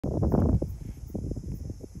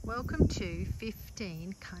Welcome to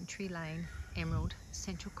 15 Country Lane, Emerald,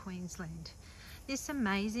 Central Queensland. This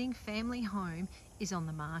amazing family home is on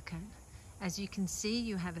the market. As you can see,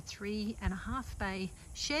 you have a 3.5 bay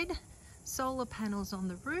shed, solar panels on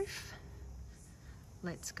the roof.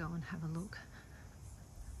 Let's go and have a look.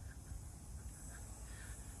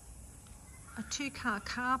 A 2-car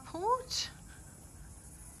carport.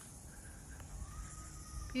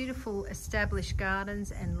 Beautiful established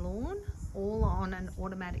gardens and lawn, all on an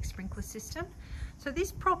automatic sprinkler system. So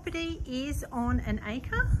this property is on an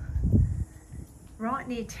acre, right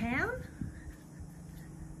near town.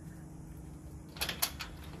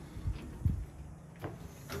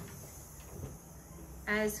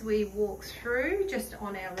 As we walk through, just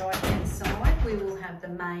on our right hand side, we will have the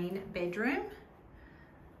main bedroom.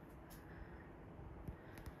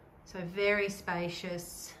 So very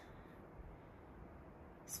spacious,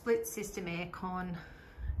 split system aircon,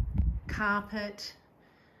 carpet.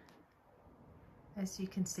 As you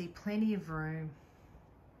can see, plenty of room.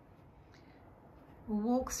 We'll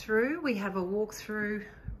walk through. We have a walk-through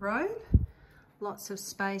road, lots of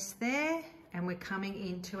space there, and we're coming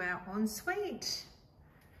into our ensuite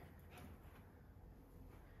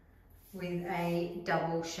with a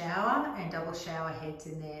double shower and double shower heads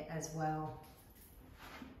in there as well.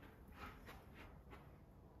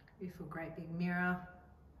 Beautiful, great big mirror.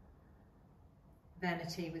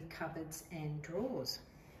 Vanity with cupboards and drawers.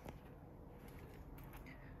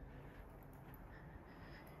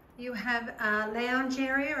 You have a lounge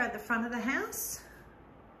area at the front of the house.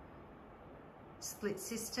 Split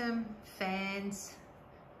system, fans,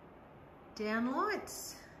 down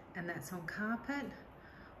lights, and that's on carpet.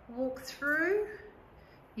 Walk through,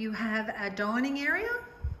 you have a dining area.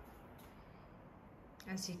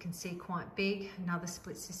 As you can see, quite big, another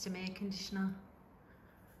split system air conditioner.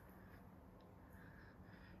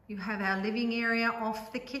 You have our living area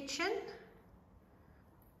off the kitchen,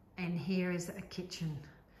 and here is a kitchen.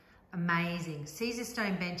 Amazing, Caesar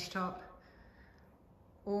stone benchtop,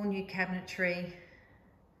 all new cabinetry,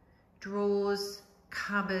 drawers,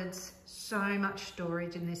 cupboards, so much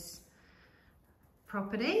storage in this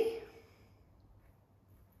property.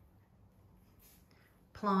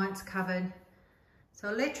 Appliance cupboard. So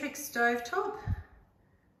electric stovetop,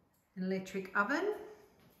 an electric oven,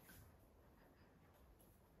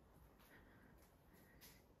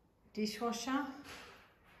 dishwasher,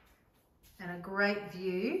 and a great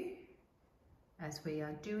view as we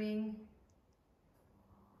are doing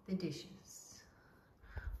the dishes.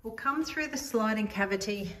 We'll come through the sliding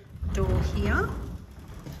cavity door here.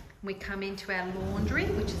 We come into our laundry,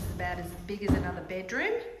 which is about as big as another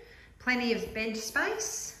bedroom. Plenty of bench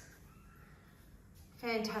space.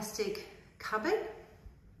 Fantastic cupboard.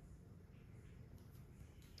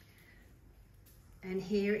 And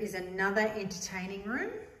here is another entertaining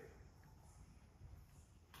room.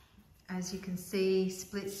 As you can see,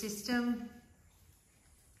 split system.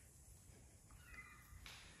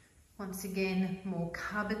 Once again, more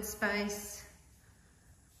cupboard space,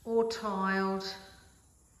 all tiled.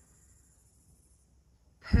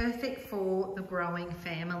 Perfect for the growing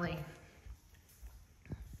family.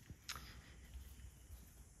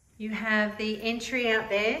 You have the entry out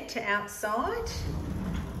there to outside.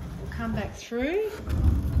 We'll come back through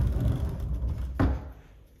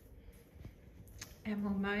and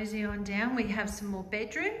we'll mosey on down. We have some more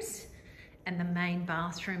bedrooms and the main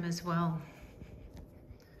bathroom as well.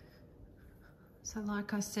 So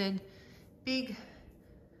like I said, big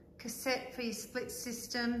cassette for your split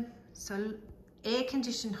system. So air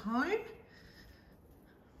conditioned home.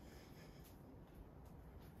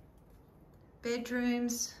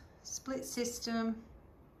 Bedrooms, split system.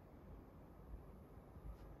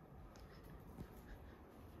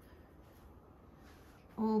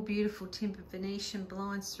 All beautiful timber Venetian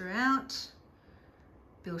blinds throughout.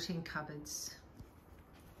 Built-in cupboards.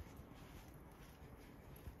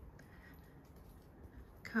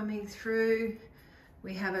 Coming through,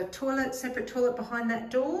 we have a toilet, separate toilet behind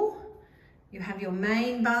that door. You have your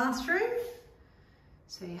main bathroom.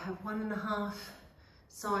 So you have 1.5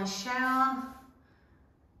 size shower,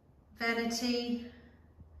 vanity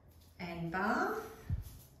and bath.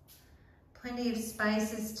 Plenty of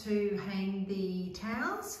spaces to hang the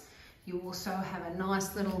towels. You also have a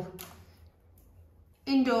nice little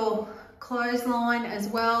indoor clothesline as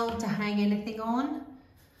well to hang anything on.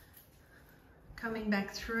 Coming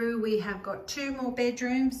back through, we have got 2 more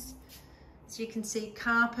bedrooms. So you can see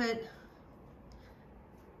carpet,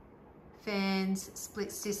 fans,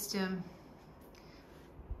 split system,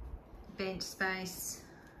 bench space.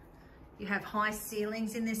 You have high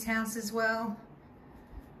ceilings in this house as well.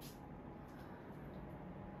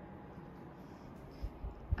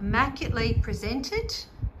 immaculately presented.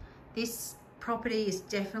 This property is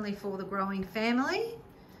definitely for the growing family.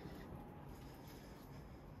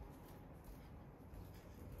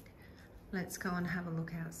 Let's go and have a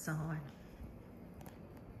look outside.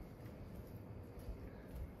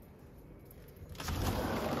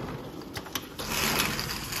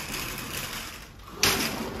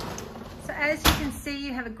 So as you can see,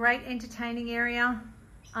 you have a great entertaining area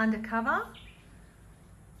under cover.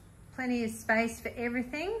 Plenty of space for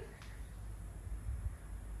everything.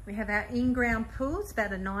 We have our in-ground pool. It's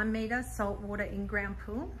about a 9-metre saltwater in-ground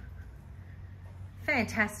pool.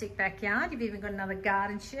 Fantastic backyard. You've even got another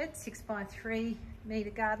garden shed, 6 by 3 metre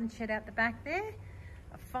garden shed out the back there.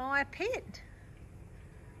 A fire pit.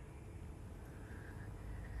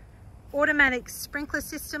 Automatic sprinkler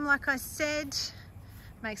system, like I said.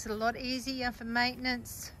 Makes it a lot easier for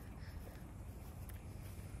maintenance.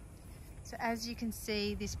 So as you can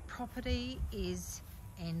see, this property is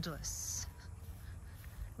endless.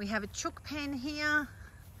 We have a chook pen here,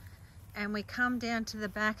 and we come down to the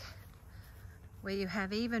back where you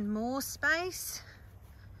have even more space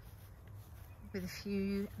with a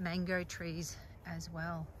few mango trees as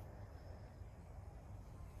well.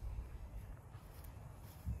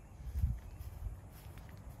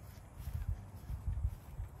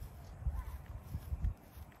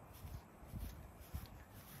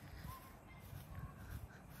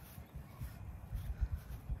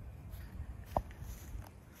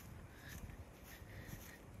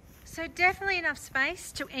 So definitely enough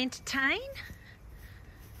space to entertain.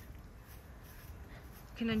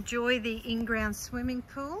 You can enjoy the in-ground swimming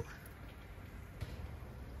pool.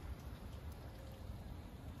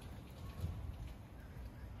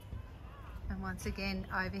 And once again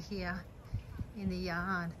over here in the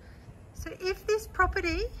yard. So if this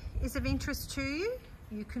property is of interest to you,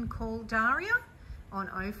 you can call Daria on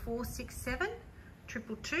 0467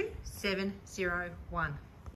 222 701.